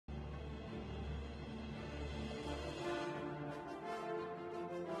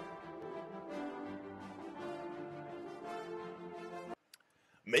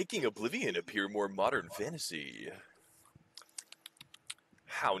Making Oblivion appear more modern fantasy.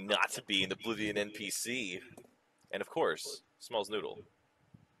 How not to be an Oblivion NPC. And of course, SmolsNoodle.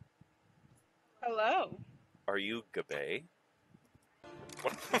 Hello. Are you Gabe?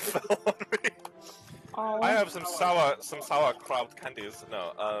 What fell on me? Oh. I have some sauerkraut candies.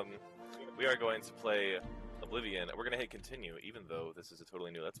 No, we are going to play Oblivion. We're going to hit continue, even though this is a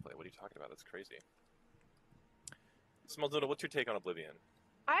totally new Let's Play. What are you talking about? That's crazy. SmolsNoodle, what's your take on Oblivion?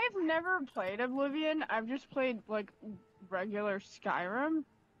 I've never played Oblivion. I've just played, like, regular Skyrim.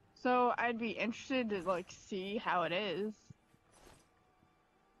 So I'd be interested to, like, see how it is.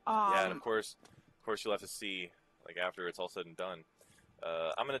 Yeah, and of course you'll have to see, like, after it's all said and done.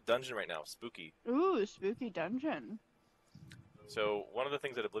 I'm in a dungeon right now. Spooky. Ooh, spooky dungeon. So one of the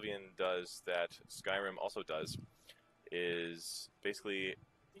things that Oblivion does that Skyrim also does is basically,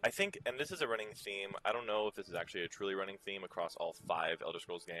 I think, and this is a running theme. I don't know if this is actually a truly running theme across all 5 Elder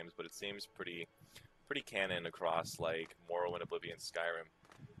Scrolls games, but it seems pretty canon across, like, Morrowind, Oblivion, Skyrim.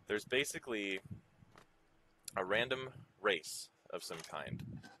 There's basically a random race of some kind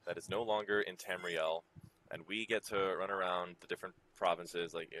that is no longer in Tamriel, and we get to run around the different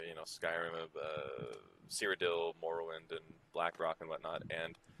provinces, like, you know, Skyrim, Cyrodiil, Morrowind, and Blackrock and whatnot,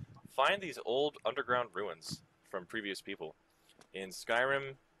 and find these old underground ruins from previous people. In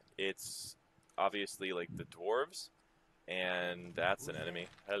Skyrim, it's obviously, like, the dwarves, and that's an enemy.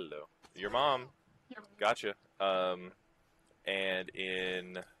 Hello. Your mom. Gotcha. And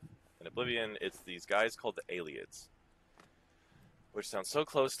in Oblivion, it's these guys called the Aliads, which sounds so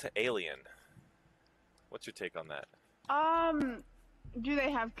close to Alien. What's your take on that? Do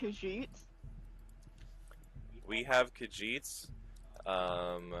they have Khajiits? We have Khajiits.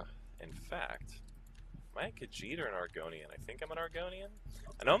 In fact, am I a Khajiit or an Argonian? I think I'm an Argonian.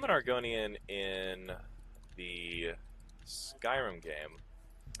 I know I'm an Argonian in the Skyrim game.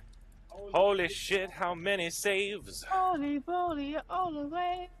 Holy shit, how many saves? Holy moly, all the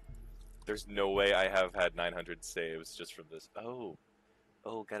way. There's no way I have had 900 saves just from this. Oh,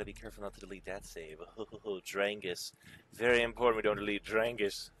 gotta be careful not to delete that save. Oh, Drangus. Very important we don't delete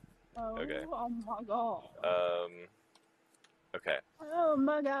Drangus. Oh, Okay. oh my god. Okay. Oh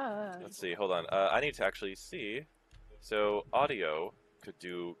my god. Let's see, hold on. I need to actually see. So, audio could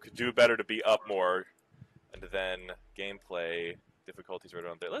do better to be up more, and then gameplay difficulties right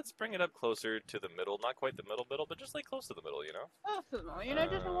around there. Let's bring it up closer to the middle. Not quite the middle, but just like close to the middle, you know? Close to the middle, you know,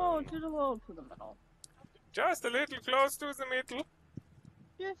 just a little to the middle, to the middle. Just a little close to the middle.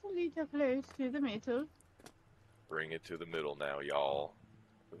 Just a little close to the middle. Bring it to the middle now, y'all.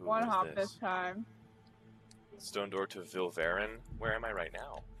 One hop this time. Stone door to Vilverin. Where am I right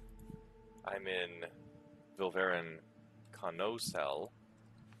now? I'm in Vilverin Conosel.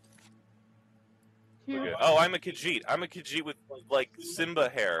 Oh, I'm a Khajiit. I'm a Khajiit with, like, Simba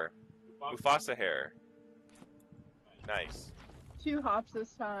hair. Mufasa hair. Nice. 2 hops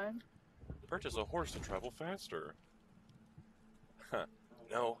this time. Purchase a horse to travel faster. Huh.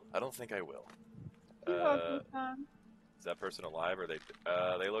 No, I don't think I will. 2 hops this time. Is that person alive, or they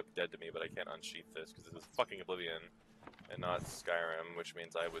look dead to me, but I can't unsheath this, because this is fucking Oblivion, and not Skyrim, which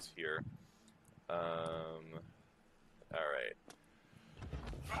means I was here. Alright.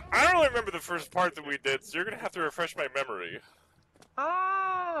 I don't really remember the first part that we did, so you're gonna have to refresh my memory.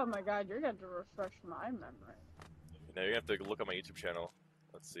 Oh my god, you're going to refresh my memory. Now you're gonna have to look on my YouTube channel.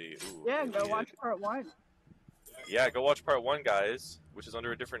 Let's see. Ooh, Yeah, go watch part 1. Yeah, go watch part 1, guys, which is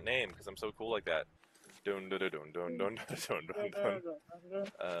under a different name, because I'm so cool like that. Dun dun dun dun dun dun dun dun dun.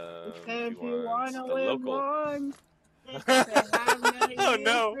 If you want to live local. long, oh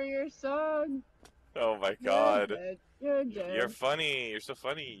no! For your son. Oh my god. You're dead. You're funny. You're so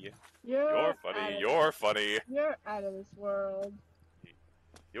funny. You're funny. You're funny. You're out of this world.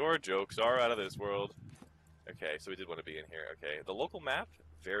 Your jokes are out of this world. Okay, so we did want to be in here. Okay, the local map,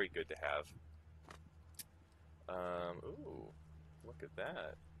 very good to have. Ooh, look at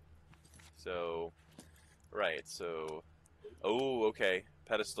that. So, right, so, oh, okay,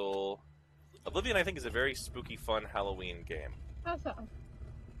 pedestal. Oblivion, I think, is a very spooky, fun Halloween game. How's that?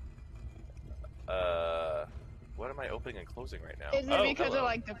 What am I opening and closing right now? Is it because of,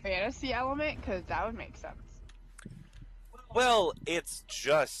 like, the fantasy element? Because that would make sense. Well, it's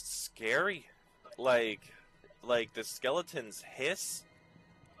just scary. Like the skeletons hiss.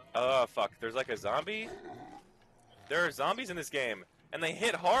 Oh, fuck, there's like a zombie? There are zombies in this game, and they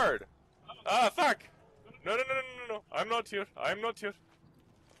hit hard. Ah, fuck! No, I'm not here. I'm not here.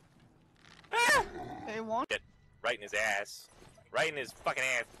 Ah! They won't. Right in his ass. Right in his fucking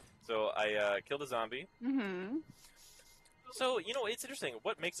ass. So I killed a zombie. Mm-hmm. So, you know, it's interesting.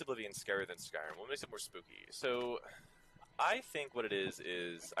 What makes Oblivion scarier than Skyrim? What makes it more spooky? So, I think what it is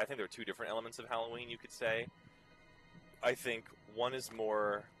I think there are two different elements of Halloween, you could say. I think one is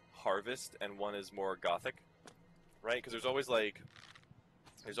more harvest and one is more gothic, right? Because there's always like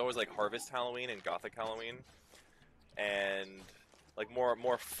harvest Halloween and gothic Halloween, and like more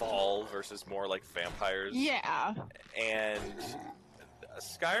fall versus more like vampires. Yeah. And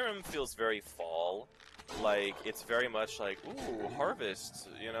Skyrim feels very fall. Like it's very much like, ooh, harvest.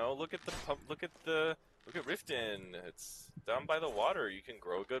 You know, look at Riften. It's down by the water. You can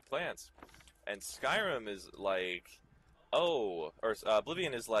grow good plants. And Skyrim is like,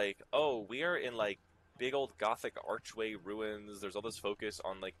 Oblivion is like, oh, we are in like big old gothic archway ruins. There's all this focus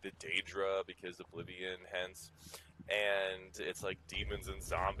on like the Daedra because Oblivion, hence, and it's like demons and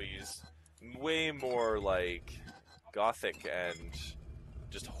zombies. Way more like gothic and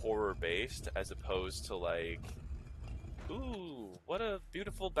just horror based as opposed to like, ooh, what a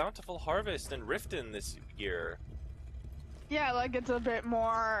beautiful bountiful harvest in Riften this year. Yeah, like it's a bit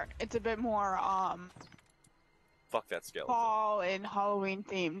more Fuck that skeleton. fall and Halloween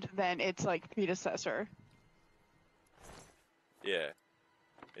themed than its like predecessor. Yeah.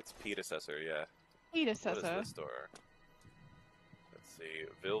 It's predecessor, yeah. Predecessor. What is this door? Let's see.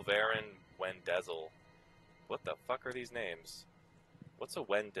 Vilvaren Wendezel. What the fuck are these names? What's a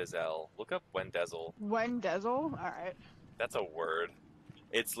Wendezel? Look up Wendezel. Wendezel? Alright. That's a word.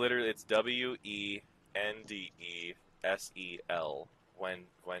 It's Wendesel.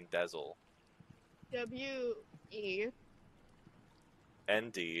 Wendezel.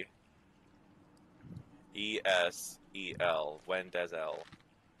 Ndesel. Wendezel.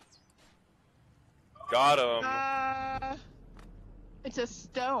 Got him! It's a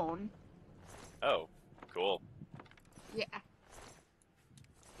stone. Oh, cool. Yeah.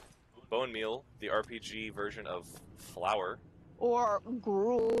 Bone meal, the RPG version of flour. Or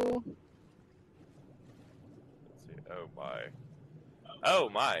gruel. Let's see. Oh my. Oh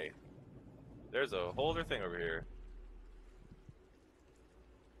my! There's a whole other thing over here.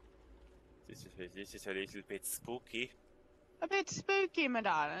 This is a little bit spooky. A bit spooky, my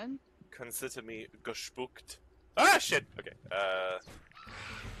darling. Consider me gespooked. Ah, shit! Okay,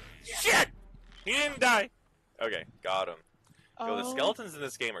 Shit! He didn't die! Okay, got him. Yo, the skeletons in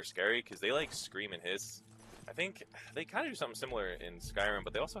this game are scary because they, like, scream and hiss. I think they kind of do something similar in Skyrim,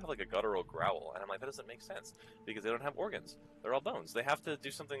 but they also have, like, a guttural growl. And I'm like, that doesn't make sense because they don't have organs. They're all bones. They have to do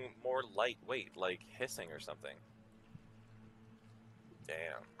something more lightweight, like hissing or something.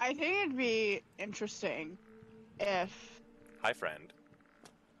 Damn. I think it'd be interesting if... Hi, friend.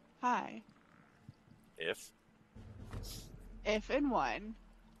 Hi. If and when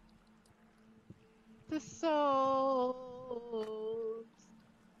the souls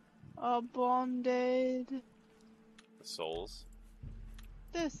are bonded. the souls.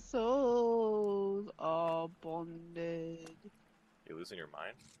 The souls are bonded. You're losing your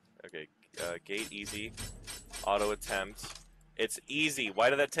mind? Okay, gate easy. Auto attempt. It's easy. Why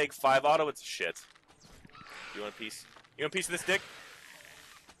did that take 5 auto? It's shit. You want a piece? You want a piece of this dick?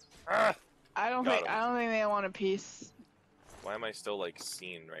 Ah! I don't think they want a piece. Why am I still, like,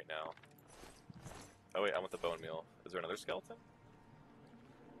 seen right now? Oh wait, I want the bone meal. Is there another skeleton?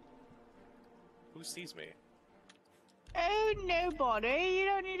 Who sees me? Oh, nobody. You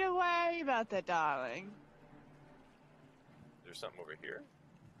don't need to worry about that, darling. There's something over here?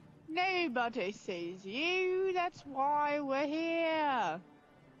 Nobody sees you. That's why we're here.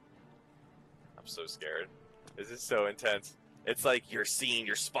 I'm so scared. This is so intense. It's like, you're seen,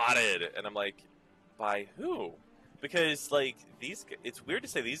 you're spotted. And I'm like, by who? Because, like, it's weird to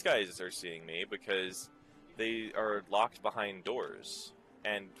say these guys are seeing me because they are locked behind doors.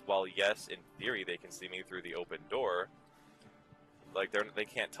 And while, yes, in theory, they can see me through the open door, like, they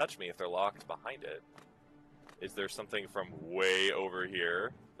can't touch me if they're locked behind it. Is there something from way over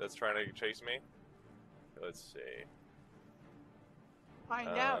here that's trying to chase me? Let's see. Find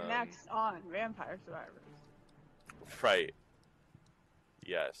out next on Vampire Survivors. Right.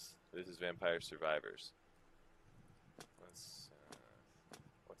 Yes, this is Vampire Survivors.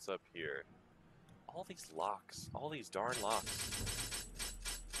 What's up here? All these locks. All these darn locks.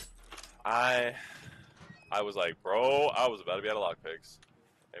 I was like, bro, I was about to be out of lockpicks.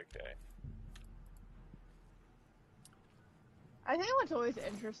 Okay. I think what's always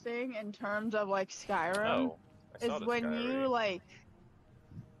interesting in terms of, like, Skyrim is when you, like...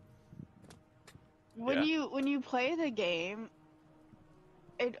 When you play the game,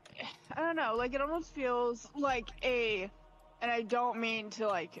 I don't know, like, it almost feels like and I don't mean to,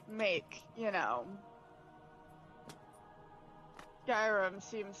 like, make, you know, Skyrim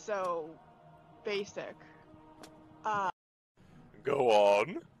seem so basic. Go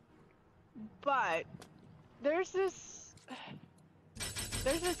on. But there's this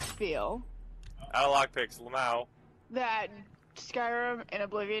there's this feel Out of lockpicks, Lamau. that Skyrim and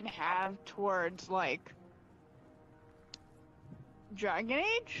Oblivion have towards like Dragon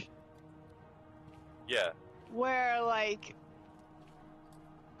Age, Yeah. where like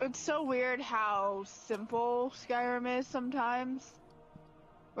it's so weird how simple Skyrim is sometimes.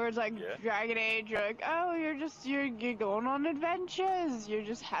 Where it's like Yeah. Dragon Age, you're like, oh, you're going on adventures, you're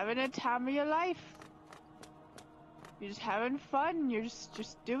just having a time of your life. You're just having fun, you're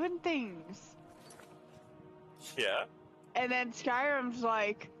just doing things. Yeah. And then Skyrim's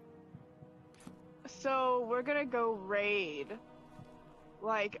like, so we're gonna go raid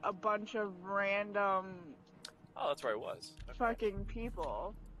like a bunch of random Oh, that's where I was. Okay. fucking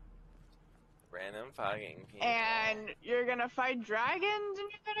people. Random fucking people. And you're gonna fight dragons and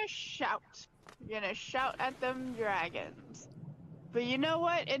you're gonna shout. You're gonna shout at them dragons. But you know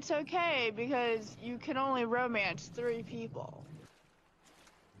what? It's okay because you can only romance 3 people.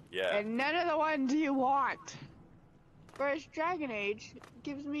 Yeah. And none of the ones you want. Whereas Dragon Age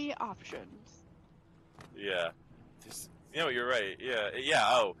gives me options. Yeah. Just, you know, you're right. Yeah. Yeah.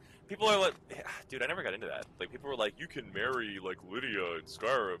 Oh, people are like, dude, I never got into that. Like, people were like, you can marry like Lydia in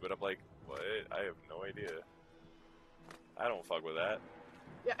Skyrim, and I'm like, what? I have no idea. I don't fuck with that.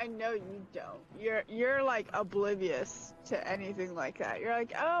 Yeah, I know you don't. You're like oblivious to anything like that. You're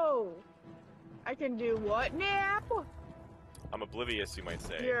like, oh, I can do what now? I'm oblivious, you might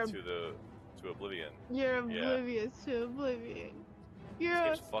say, You're- to Oblivion. You're oblivious to Oblivion. You're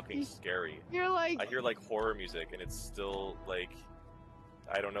This game's fucking scary. You're like I hear like horror music, and it's still like,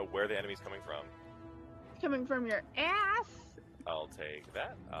 I don't know where the enemy's coming from. coming from your ass. I'll take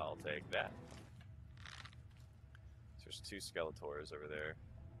that. I'll take that. There's 2 Skeletors over there.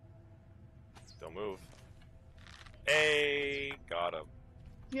 Don't move. Hey, got him.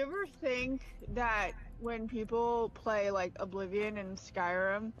 Do you ever think that when people play like Oblivion and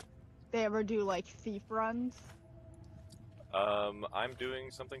Skyrim, they ever do like thief runs? I'm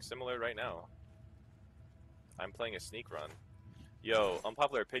doing something similar right now. I'm playing a sneak run. Yo,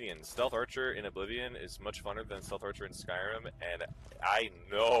 unpopular opinion, Stealth Archer in Oblivion is much funner than Stealth Archer in Skyrim, and I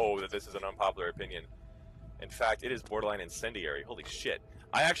know that this is an unpopular opinion. In fact, it is borderline incendiary. Holy shit.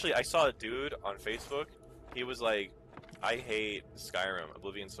 I saw a dude on Facebook, he was like, I hate Skyrim,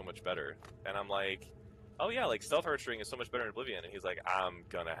 Oblivion's so much better. And I'm like, oh yeah, like Stealth Archering is so much better in Oblivion. And he's like, I'm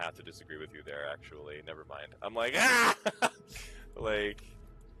gonna have to disagree with you there, actually, never mind. I'm like, ah! Like,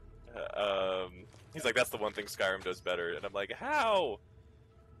 he's like, that's the one thing Skyrim does better. And I'm like, how?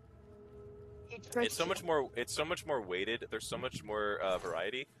 It's so much more weighted. There's so much more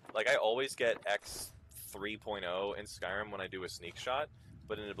variety. Like, I always get X 3.0 in Skyrim when I do a sneak shot,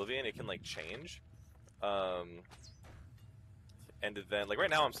 but in Oblivion it can like change. And then like right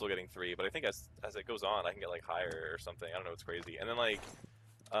now I'm still getting 3, but I think as it goes on I can get like higher or something. I don't know, it's crazy. And then like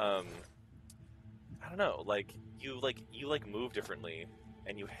I don't know, like you move differently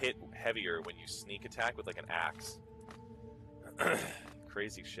and you hit heavier when you sneak attack with like an axe.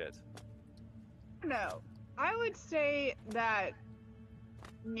 Crazy shit. No, I would say that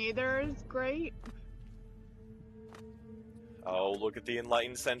neither is great. Oh, look at the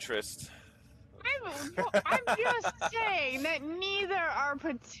enlightened centrist. I'm just saying that neither are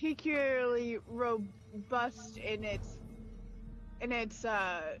particularly robust in its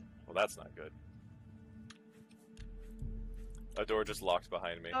Well, that's not good. A door just locked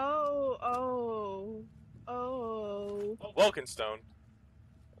behind me. oh. Welkenstone.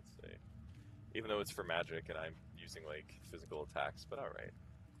 Let's see. Even though it's for magic and I'm using like physical attacks, but alright.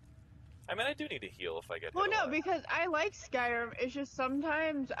 I mean, I do need to heal if I get hit Well, a no, lot. because I like Skyrim. It's just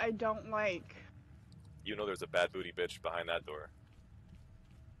sometimes I don't like. You know there's a bad booty bitch behind that door.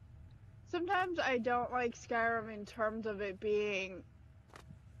 Sometimes I don't like Skyrim in terms of it being.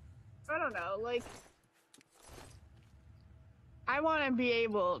 I don't know, like. I want to be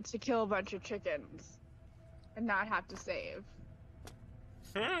able to kill a bunch of chickens and not have to save.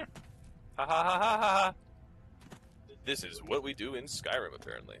 Ha ha ha ha ha ha! This is what we do in Skyrim,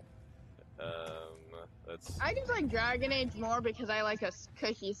 apparently. Let's... I just like Dragon Age more because I like a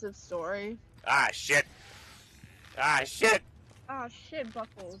cohesive story. Ah, shit! Ah, shit! Oh shit,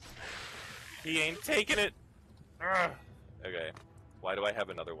 Buckles. He ain't taking it! Ugh. Okay. Why do I have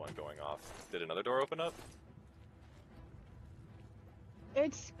another one going off? Did another door open up?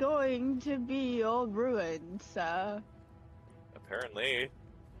 It's going to be all ruined, sir. Apparently.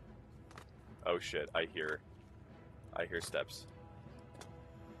 Oh shit, I hear steps.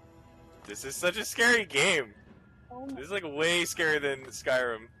 This is such a scary game! Oh This is like way scarier than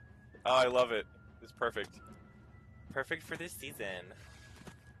Skyrim. Oh, I love it. It's perfect. Perfect for this season.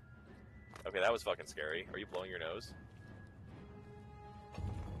 Okay, that was fucking scary. Are you blowing your nose?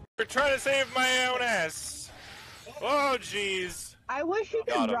 We're trying to save my own ass. Oh, jeez. I wish you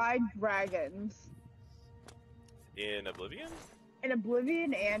Got could 'em. ride dragons In Oblivion? in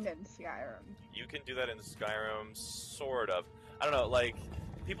Oblivion and in Skyrim. You can do that in Skyrim, sort of. I don't know, like,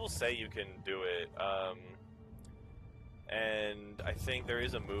 people say you can do it, and I think there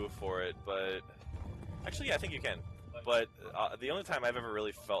is a move for it, but... Actually, yeah, I think you can. But the only time I've ever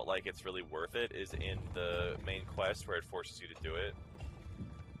really felt like it's really worth it is in the main quest where it forces you to do it.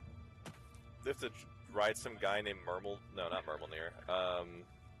 You have to ride some guy named Mermal... No, not Mermalnir.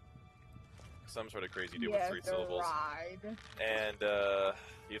 Some sort of crazy dude with 3 syllables. Ride. And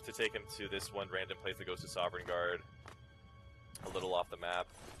you have to take him to this one random place that goes to Sovereign Guard, a little off the map.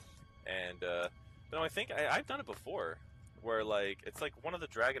 And no, I think I've done it before, where like it's like one of the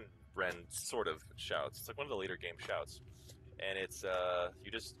Dragon Ren sort of shouts. It's like one of the later game shouts, and it's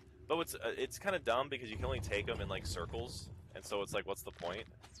you just. But it's kind of dumb because you can only take them in like circles, and so it's like, what's the point?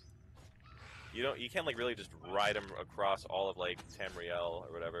 You can't like really just ride them across all of like Tamriel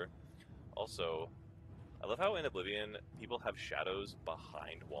or whatever. Also, I love how in Oblivion people have shadows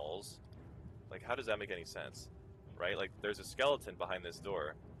behind walls. Like, how does that make any sense? Right? Like, there's a skeleton behind this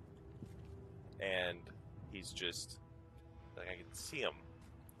door, and he's just like, I can see him.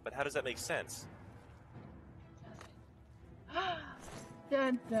 But how does that make sense?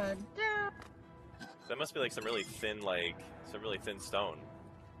 Dun, dun, dun. That must be like some really thin stone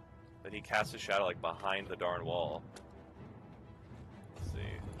that he casts a shadow like behind the darn wall. Let's see.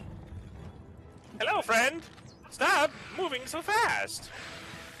 Hello, friend! Stop moving so fast!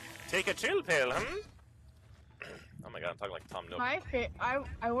 Take a chill pill, hmm? Oh my god, I'm talking like Tom Nook.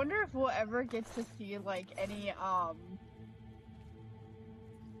 I wonder if we'll ever get to see like any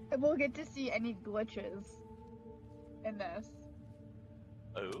we'll get to see any glitches in this.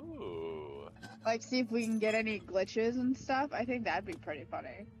 Ooh. Like, see if we can get any glitches and stuff. I think that'd be pretty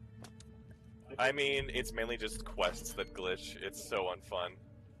funny. I mean, it's mainly just quests that glitch. It's so unfun.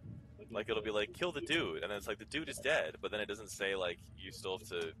 Like, it'll be like, kill the dude, and then it's like, the dude is dead, but then it doesn't say, like, you still have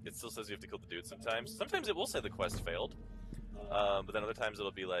to... It still says you have to kill the dude sometimes. Sometimes it will say the quest failed, but then other times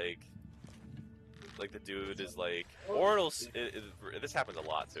it'll be like the dude is like... Or it'll... this happens a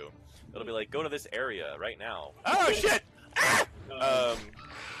lot, too. It'll be like, go to this area right now. Oh, shit! Ah!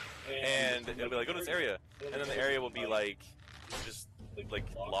 And it'll be like, go to this area, and then the area will be, like, just, like,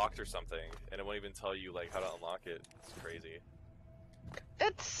 locked or something, and it won't even tell you, like, how to unlock it. It's crazy.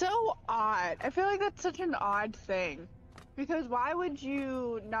 That's so odd. I feel like that's such an odd thing. Because why would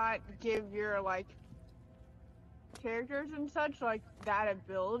you not give your, like, characters and such, like, that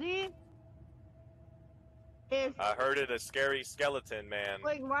ability? If... I heard it, a scary skeleton, man.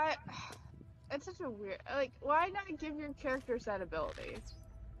 Like, why... It's such a weird... Like, why not give your characters that ability?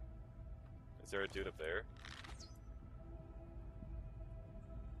 Is there a dude up there?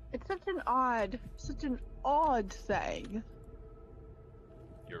 It's such an odd thing.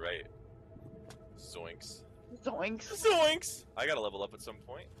 You're right. Zoinks. Zoinks. Zoinks! I gotta level up at some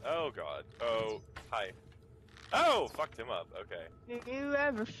point. Oh god. Oh, hi. Oh, fucked him up. Okay. Do you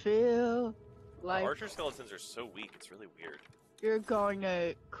ever feel like Archer skeletons are so weak, it's really weird. you're going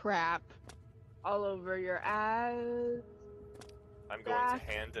to crap all over your ass? I'm going to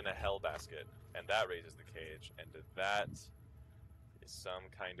hand in a hell basket, and that raises the cage, and that is some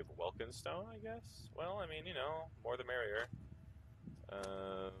kind of Welkin stone, I guess? Well, I mean, you know, more the merrier.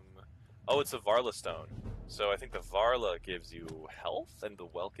 Oh, it's a Varla stone. So I think the Varla gives you health, and the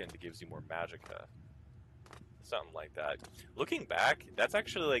Welkin gives you more magicka. Something like that. Looking back, that's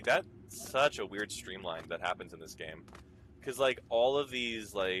actually, like, that's such a weird streamline that happens in this game. Because, like, all of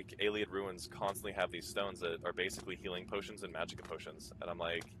these, like, Ayleid ruins constantly have these stones that are basically healing potions and magicka potions. And I'm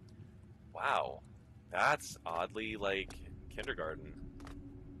like, wow, that's oddly, like, kindergarten.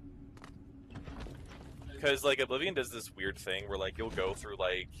 Because, like, Oblivion does this weird thing where, like, you'll go through,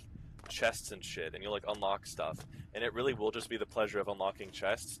 like, chests and shit, and you'll, like, unlock stuff. And it really will just be the pleasure of unlocking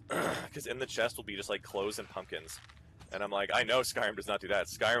chests. Because in the chest will be just, like, clothes and pumpkins. And I'm like, I know Skyrim does not do that.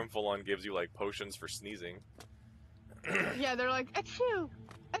 Skyrim full-on gives you, like, potions for sneezing. Yeah, they're like, achoo!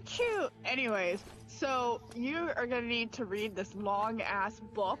 Achoo! Anyways, so you are gonna need to read this long-ass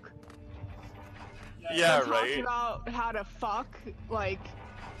book. Yeah, that right? talks about how to fuck, like,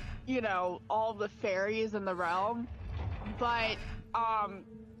 you know, all the fairies in the realm. But,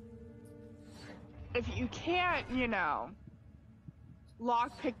 if you can't, you know,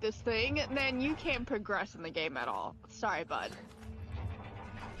 lockpick this thing, then you can't progress in the game at all. Sorry, bud.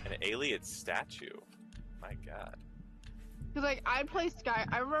 An Ayleid statue. My god. Cause like I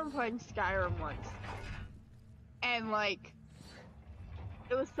remember playing Skyrim once, and like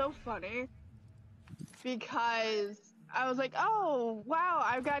it was so funny because I was like, oh wow,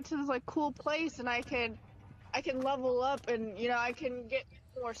 I got to this like cool place and I can level up and you know I can get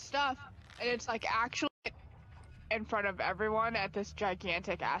more stuff, and it's like actually in front of everyone at this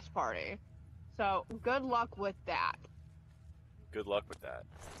gigantic ass party. So good luck with that. Good luck with that.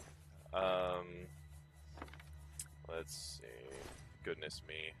 Um, let's see. Goodness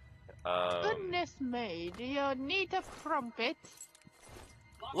me. Goodness me, do you need a crumpet?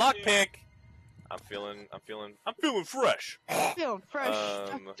 Lockpick. I'm feeling fresh. Feeling fresh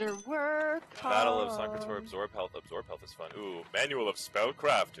after work. Battle of Sankator Absorb Health. Absorb Health is fun. Ooh, Manual of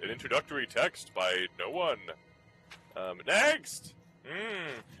Spellcraft. An introductory text by no one. Next.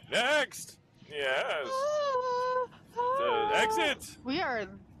 Next. Yes. Exit. We are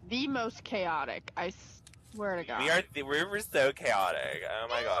the most chaotic. I swear to God. We're so chaotic. Oh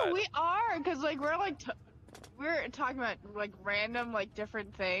my God. We are, cause like we're talking about like random like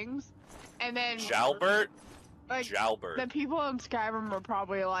different things, and then Jalbert. like Jalbert. the people in Skyrim are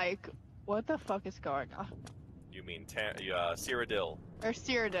probably like, what the fuck is going on? You mean Cyrodiil? Or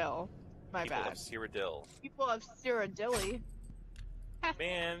Cyrodiil. My People bad. of Cyrodiil. People of Cyrodiil.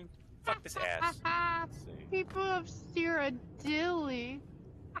 Man, fuck this ass. Let's see. People of Cyrodiil.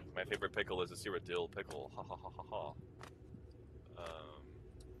 My favorite pickle is a Cyrodiil pickle. Ha ha ha ha ha.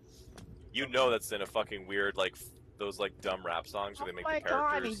 You know that's in a fucking weird like those like dumb rap songs where they make the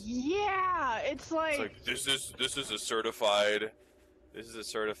characters. God, yeah, it's like this is a certified. This is a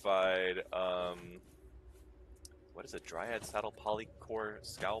certified. What is it? Dryad saddle polycore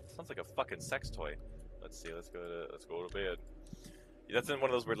scalp? Sounds like a fucking sex toy. Let's see. Let's go to bed. That's in one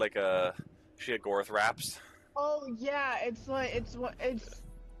of those weird like Shia raps. oh yeah, it's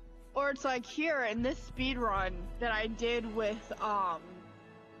or it's like here in this speed run that I did with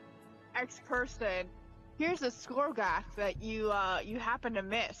X person. Here's a score graph that you happen to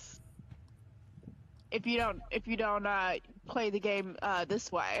miss if you don't play the game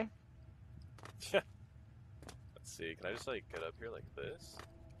this way. Let's see. Can I just like get up here like this?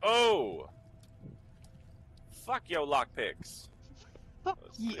 Oh! Fuck yo lockpicks. Fuck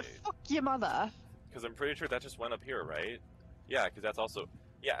your mother. Because I'm pretty sure that just went up here, right? Yeah, because that's also.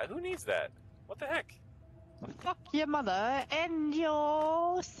 Yeah, who needs that? What the heck? Fuck your mother and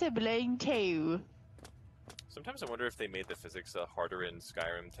your sibling too. Sometimes I wonder if they made the physics harder in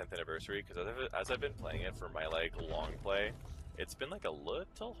Skyrim 10th anniversary, because as I've been playing it for my like long play, it's been like a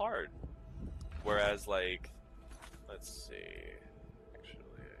little hard. Whereas like, let's see, actually,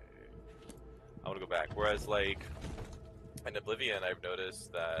 I want to go back. Whereas like in Oblivion, I've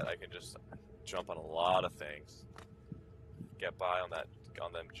noticed that I can just jump on a lot of things, get by on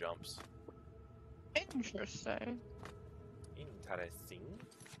them jumps. Interesting. Interesting.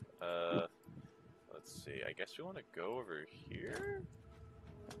 Let's see. I guess we want to go over here.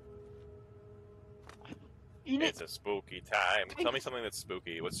 It's a spooky time. Tell me something that's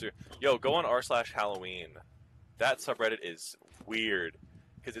spooky. Yo? Go on r/Halloween. That subreddit is weird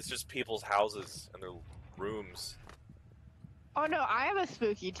because it's just people's houses and their rooms. Oh no, I have a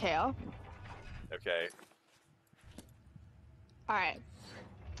spooky tale. Okay. All right.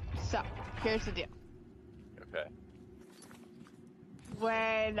 So here's the deal. Okay.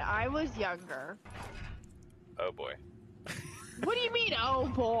 When I was younger. Oh boy. What do you mean, oh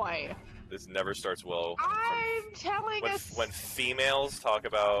boy? This never starts well. I'm telling when females talk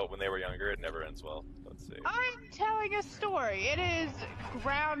about when they were younger, it never ends well. Let's see. I'm telling a story. It is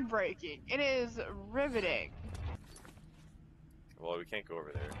groundbreaking. It is riveting. Well, we can't go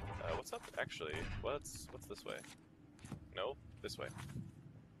over there. What's up? Actually, what's this way? No, this way.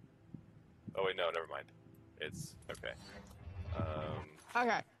 Oh wait, no, never mind. It's okay.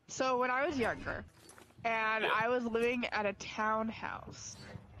 Okay, so when I was younger, and yeah. I was living at a townhouse.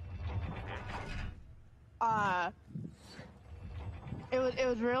 It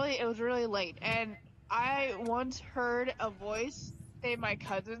was really late, and I once heard a voice say my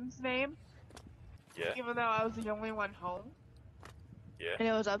cousin's name. Yeah. Even though I was the only one home. Yeah. And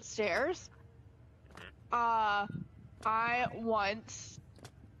it was upstairs. I once.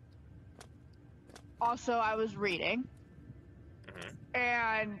 Also, I was reading.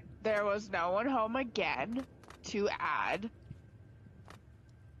 And there was no one home again to add.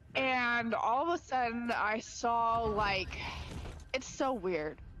 And all of a sudden I saw like, it's so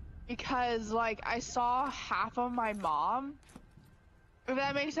weird because like I saw half of my mom, if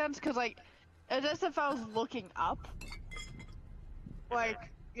that makes sense, because like it's as if I was looking up,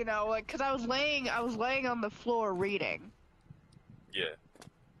 like, you know, like, because I was laying on the floor reading. Yeah.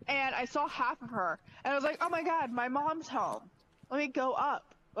 And I saw half of her and I was like, oh my god, my mom's home. Let me go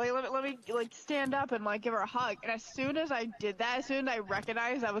up. Like, let me like stand up and like give her a hug. And as soon as I did that, as soon as I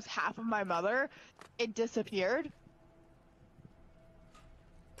recognized that was half of my mother, it disappeared.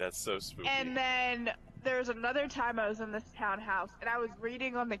 That's so spooky. And then there was another time I was in this townhouse, and I was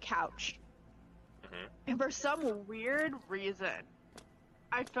reading on the couch. Mhm. And for some weird reason,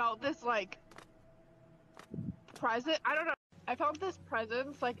 I felt this, like, presence. I don't know. I felt this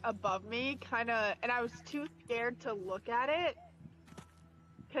presence, like, above me, kind of, and I was too scared to look at it.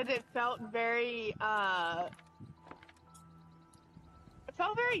 Because it felt very, it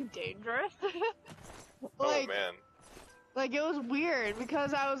felt very dangerous. Oh man. Like, it was weird,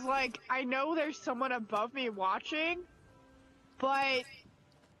 because I was like, I know there's someone above me watching, but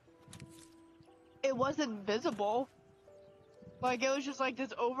it wasn't visible. Like, it was just like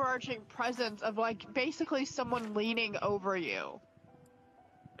this overarching presence of, like, basically someone leaning over you.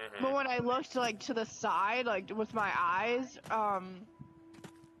 Mhm. But when I looked, like, to the side, like, with my eyes,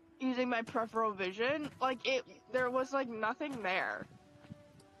 using my peripheral vision, like, there was, like, nothing there.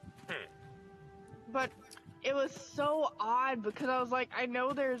 But it was so odd, because I was like, I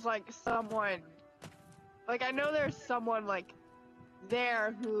know there's, like, someone, like, like,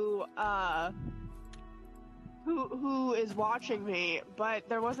 there who is watching me, but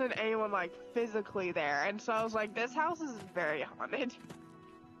there wasn't anyone, like, physically there, and so I was like, this house is very haunted.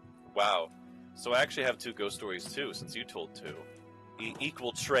 Wow. So I actually have 2 ghost stories too, since you told 2.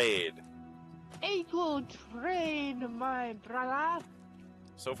 Equal trade. Equal trade, my brother.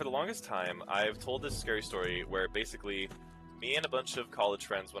 So for the longest time, I've told this scary story where basically me and a bunch of college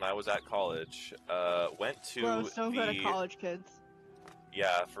friends, when I was at college, went to Bro, don't go to college, kids.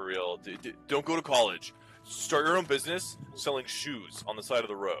 Yeah, for real. Don't go to college. Start your own business selling shoes on the side of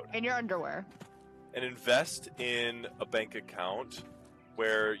the road. And your underwear. And invest in a bank account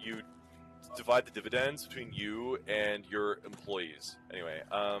where you divide the dividends between you and your employees. Anyway,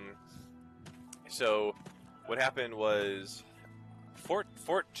 so what happened was Fort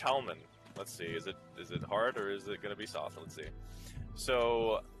Chalman. Let's see, is it hard or is it going to be soft? Let's see.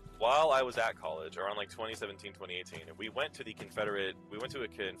 So while I was at college, around like 2017, 2018, we went to a Confederate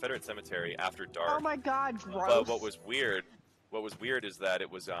cemetery after dark. Oh my god, gross. But what was weird is that it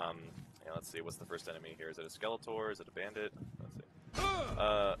was let's see, what's the first enemy here? Is it a Skeletor? Is it a bandit? Let's see.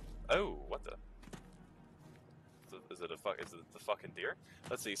 Oh, what the? Is it the fucking deer?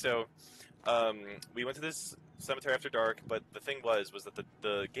 Let's see. So, we went to this cemetery after dark, but the thing was that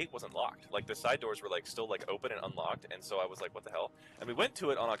the gate wasn't locked. Like, the side doors were, like, still, like, open and unlocked, and so I was like, what the hell? And we went to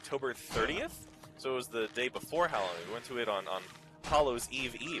it on October 30th, so it was the day before Halloween. We went to it on Hallows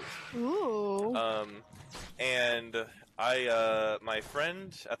Eve. Ooh. And my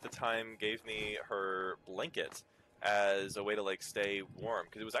friend at the time gave me her blanket as a way to, like, stay warm,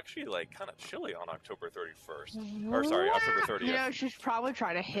 because it was actually, like, kind of chilly on October 31st. Or, sorry, October 30th. You know, she's probably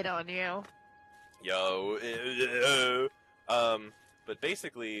trying to hit on you. Yo. But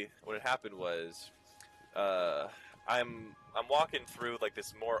basically, what had happened was, I'm walking through, like,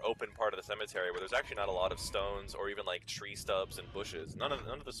 this more open part of the cemetery where there's actually not a lot of stones or even, like, tree stubs and bushes. None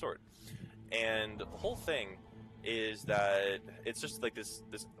of the sort. And the whole thing is that it's just, like, this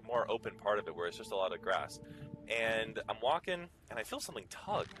more open part of it where it's just a lot of grass. And I'm walking, and I feel something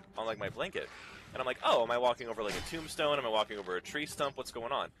tug on, like, my blanket. And I'm like, oh, am I walking over, like, a tombstone? Am I walking over a tree stump? What's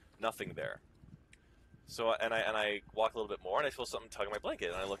going on? Nothing there. So, and I walk a little bit more, and I feel something tug on my blanket.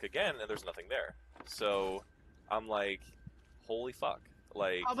 And I look again, and there's nothing there. So I'm like, holy fuck.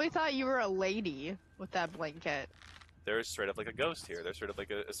 Like, Probably thought you were a lady with that blanket. There's straight up like a ghost here. There's straight up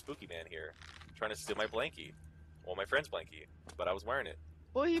like a spooky man here trying to steal my blankie. Well, my friend's blankie, but I was wearing it.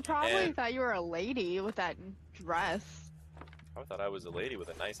 Well, he probably thought you were a lady with that dress. I thought I was a lady with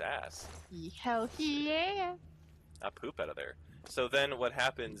a nice ass. Hell yeah. I poop out of there. So then what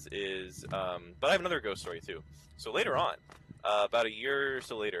happens is, but I have another ghost story too. So later on, about a year or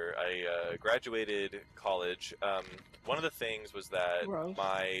so later, I graduated college. One of the things was that Gross.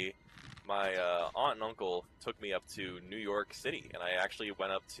 my aunt and uncle took me up to New York City, and I actually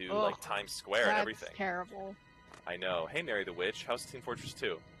went up to like Times Square and everything. That's terrible. I know. Hey, Mary the Witch, how's Team Fortress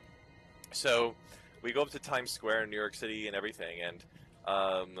 2? So we go up to Times Square in New York City and everything, and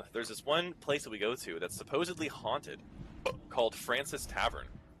there's this one place that we go to that's supposedly haunted, called Francis Tavern.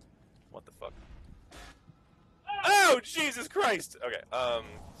 What the fuck? Oh, Jesus Christ! Okay,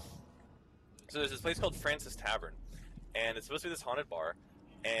 so there's this place called Francis Tavern, and it's supposed to be this haunted bar,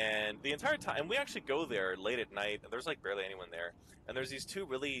 and the entire time, and we actually go there late at night, and there's like barely anyone there, and there's these two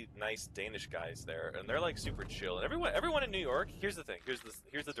really nice Danish guys there, and they're like super chill, and everyone in New York, here's the thing,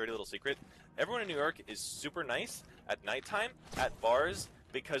 here's the dirty little secret, everyone in New York is super nice at nighttime, at bars,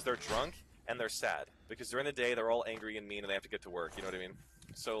 because they're drunk, and they're sad, because during the day, they're all angry and mean, and they have to get to work, you know what I mean?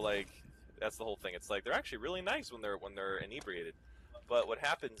 So, like, that's the whole thing. It's like, they're actually really nice when they're inebriated, but what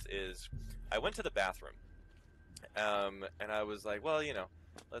happens is, I went to the bathroom, and I was like, well, you know,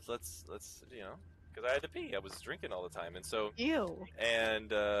 let's because I had to pee. I was drinking all the time, and so Ew.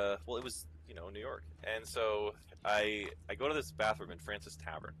 well, it was New York, and so I go to this bathroom in Francis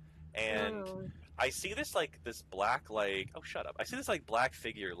Tavern, and Oh. I see this black oh, shut up! I see this black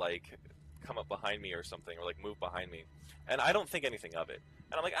figure come up behind me or something, or move behind me, and I don't think anything of it,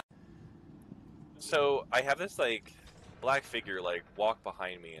 and I'm like, ah. So I have this black figure walk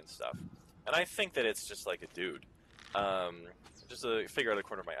behind me and stuff, and I think that it's just a dude, um, just a figure out of the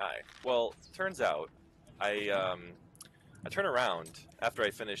corner of my eye. Well, turns out I turn around after I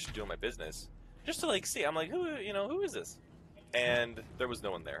finish doing my business just to see. I'm like, who is this? And there was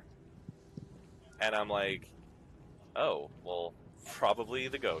no one there. And I'm like, oh, well, probably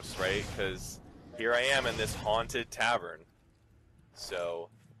the ghost, right? Because here I am in this haunted tavern. So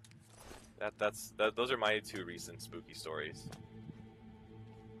those are my two recent spooky stories.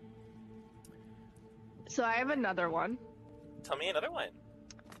 So I have another one. Tell me another one.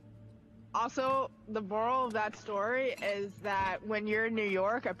 Also, the moral of that story is that when you're in New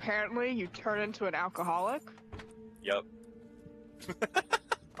York, apparently you turn into an alcoholic. Yep.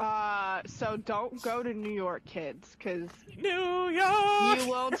 So don't go to New York, kids, because New York! you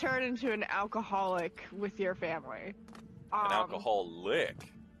will turn into an alcoholic with your family. An alcoholic.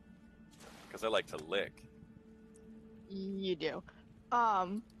 Because I like to lick. You do.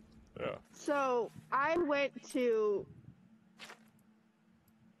 Yeah. So I went to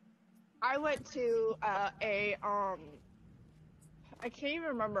I can't even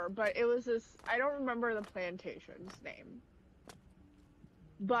remember, but it was this, I don't remember the plantation's name.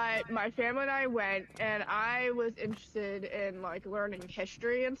 But my family and I went, and I was interested in learning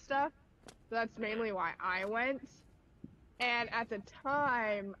history and stuff. So that's mainly why I went. And at the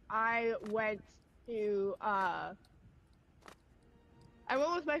time, I went with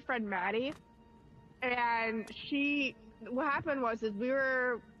my friend Maddie, and what happened was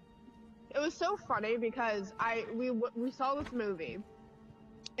it was so funny because we saw this movie,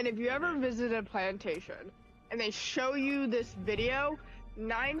 and if you ever visited a plantation and they show you this video,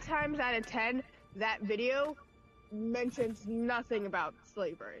 9 times out of 10 that video mentions nothing about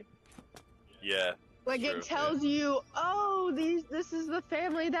slavery. Yeah. Like, true, it tells you, oh, this is the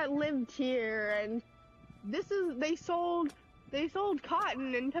family that lived here, and they sold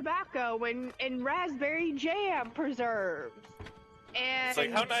cotton and tobacco and raspberry jam preserves. And it's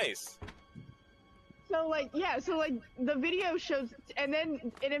like, how nice. So the video shows, and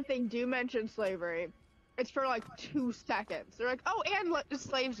if they do mention slavery, it's for 2 seconds. They're like, oh, and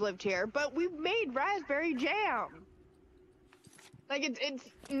slaves lived here, but we made raspberry jam. It's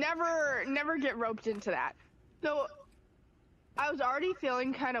never get roped into that. So I was already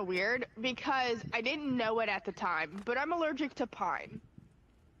feeling kind of weird because I didn't know it at the time, but I'm allergic to pine.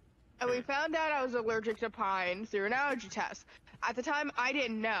 And we found out I was allergic to pine through an allergy test. At the time, I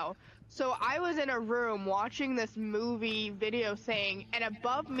didn't know. So I was in a room watching this movie video thing, and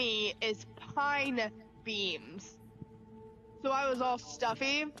above me is pine beams. So I was all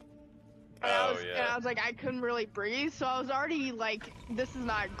stuffy. And I was like, I couldn't really breathe, so I was already like, this is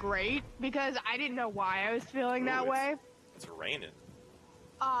not great, because I didn't know why I was feeling that way. It's raining.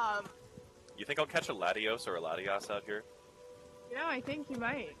 You think I'll catch a latios or a latios out here? Yeah, I think you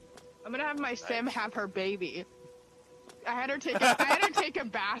might. I'm gonna have my sim have her baby. I had her take a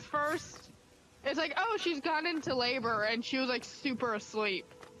bath first. It's like, oh, she's gone into labor, and she was super asleep.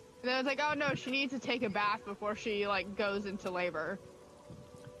 And then I was like, oh no, she needs to take a bath before she goes into labor.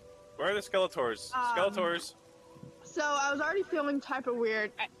 Where are the Skeletors? Skeletors! So I was already feeling type of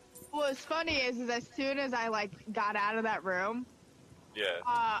weird. What's funny is as soon as I got out of that room,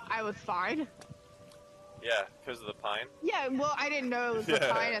 I was fine. Yeah, because of the pine? Yeah, well, I didn't know it was the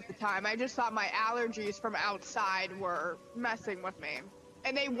pine at the time. I just thought my allergies from outside were messing with me.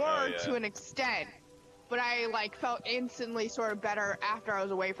 And they were to an extent, but I felt instantly sort of better after I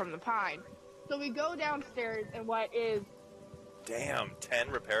was away from the pine. So we go downstairs, and what is... Damn, 10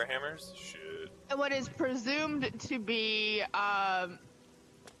 repair hammers? Shit. And what is presumed to be,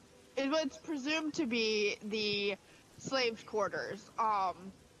 what's presumed to be the slaves' quarters.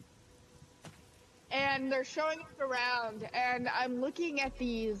 And they're showing us around, and I'm looking at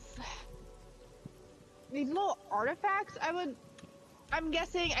these little artifacts. I'm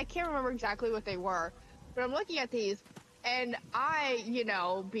guessing, I can't remember exactly what they were, but I'm looking at these, and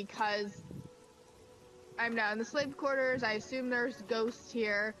because I'm now in the slave quarters, I assume there's ghosts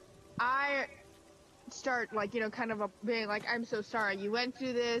here. I start, kind of being like, I'm so sorry you went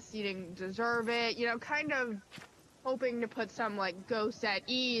through this, you didn't deserve it, kind of hoping to put some, ghosts at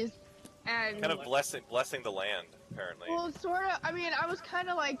ease, and... Kind of blessing the land, apparently. Well, sort of, I mean, I was kind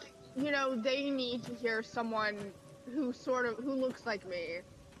of like, they need to hear someone who looks like me,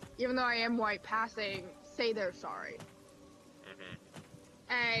 even though I am white passing, say they're sorry.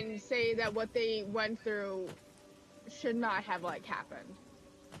 And say that what they went through should not have, like, happened.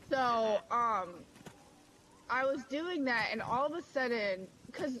 So, I was doing that, and all of a sudden,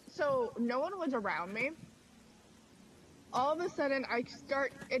 so no one was around me. All of a sudden,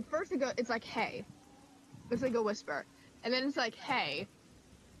 at first it's like, hey. It's like a whisper. And then it's like, hey.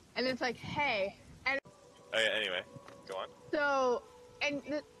 And then it's like, hey. And anyway, go on. so, and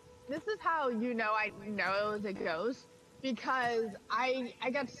this is how I know it was a ghost. Because I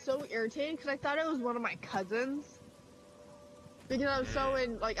got so irritated because I thought it was one of my cousins. Because I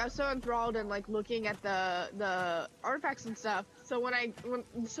was so enthralled in, like, looking at the artifacts and stuff. So when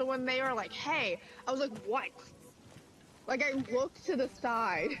they were like, hey, I was like, what? Like, I looked to the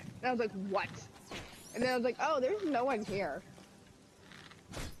side and I was like, what? And then I was like, oh, there's no one here.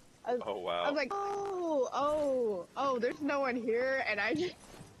 Oh wow. I was like, oh, there's no one here, and I just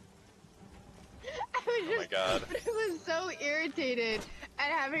Oh my god. I was so irritated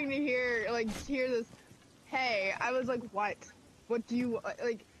at having to hear this, hey. I was like, what do you,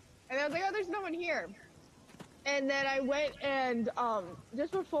 like, and I was like, oh, there's no one here. And then I went and,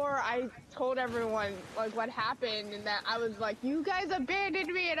 just before I told everyone, like, what happened, and that I was like, you guys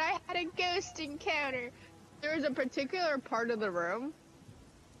abandoned me and I had a ghost encounter. There was a particular part of the room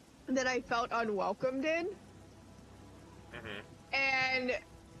that I felt unwelcomed in. And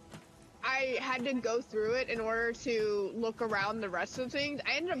I had to go through it in order to look around the rest of things.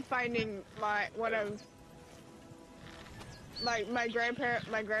 I ended up finding my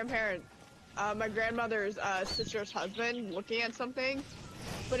grandmother's sister's husband looking at something.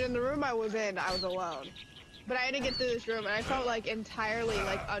 But in the room I was in, I was alone. But I had to get through this room, and I felt like entirely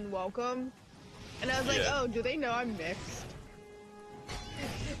like unwelcome. And I was like, oh, do they know I'm mixed?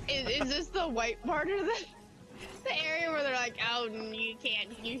 Is this the white part of the area where they're like, oh,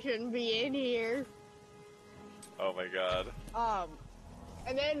 you shouldn't be in here? Oh my god.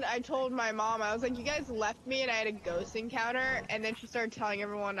 And then I told my mom, I was like, you guys left me and I had a ghost encounter, and then she started telling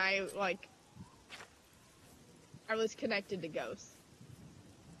everyone I was connected to ghosts.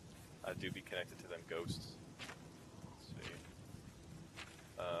 I do be connected to them ghosts. Let's see.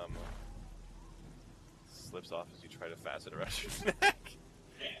 Slips off as you try to fasten around your neck.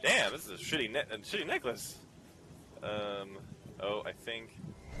 Damn, this is a shitty necklace. Oh, I think.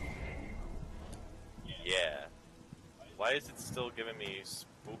 Yeah. Why is it still giving me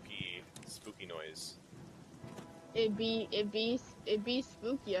spooky noise? It'd be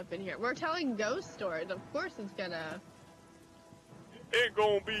spooky up in here. We're telling ghost stories. Of course it's gonna. Ain't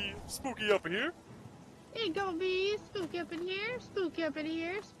gonna be spooky up here. Ain't gonna be spooky up in here. Spooky up in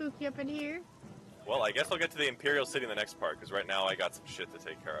here. Spooky up in here. Well, I guess I'll get to the Imperial City in the next part, because right now I got some shit to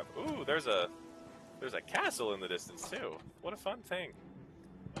take care of. Ooh, there's a castle in the distance too. What a fun thing.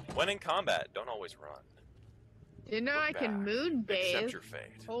 When in combat, don't always run. Didn't know I can moon bathe. Accept your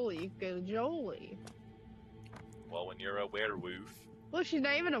fate. Holy gajolie. Well, when you're a werewolf. Well, she's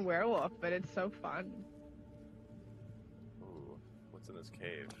not even a werewolf, but it's so fun. Ooh, what's in this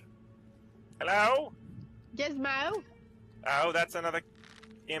cave? Hello? Gizmo? Oh, that's another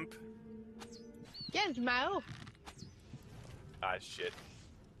imp. Gizmo? Ah, shit.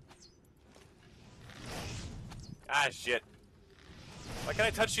 Ah, shit. Why can't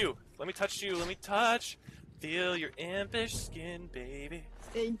I touch you? Let me touch you. Let me touch. Feel your impish skin, baby.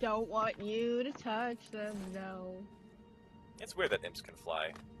 They don't want you to touch them, no. It's weird that imps can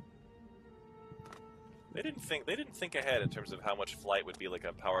fly. They didn't think ahead in terms of how much flight would be like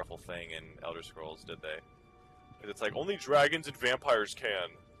a powerful thing in Elder Scrolls, did they? 'Cause it's like only dragons and vampires can.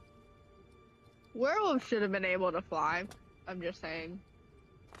 Werewolves should have been able to fly. I'm just saying.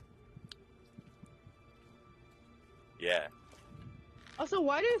 Yeah. Also,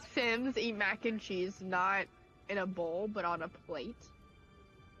 why do Sims eat mac and cheese not in a bowl, but on a plate?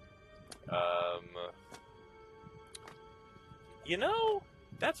 You know,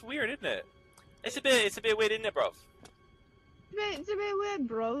 that's weird, isn't it? It's a bit weird, isn't it, bro? It's a bit weird,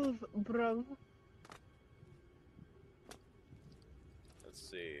 bro. Let's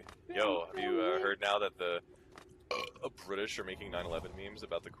see. Yo, have you heard now that the British are making 9/11 memes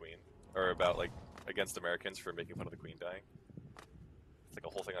about the Queen? Or about, like, against Americans for making fun of the Queen dying? It's like a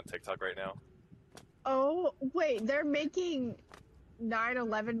whole thing on TikTok right now. Oh, wait, they're making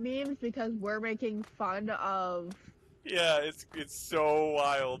 9/11 memes because we're making fun of... Yeah, it's so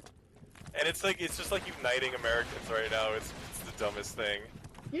wild. And it's just like uniting Americans right now. It's the dumbest thing.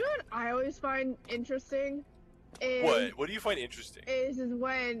 You know what I always find interesting? What do you find interesting? Is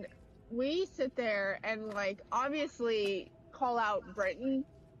when we sit there and, like, obviously call out Britain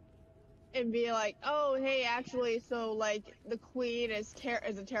and be like, oh, hey, actually, so like the queen is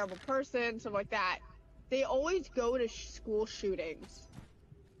a terrible person, stuff like that. They always go to school shootings.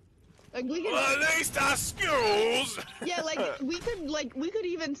 Like we could, Well, at least our schools. yeah, like we could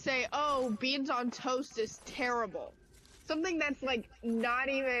even say, oh, beans on toast is terrible. Something that's like not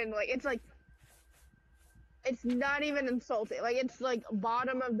even like it's not even insulting. Like it's like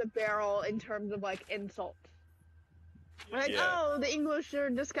bottom of the barrel in terms of like insult. Like, Yeah. oh, the English are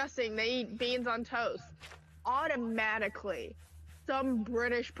disgusting. They eat beans on toast. Automatically, some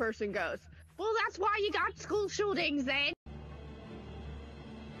British person goes, well, that's why you got school shootings then.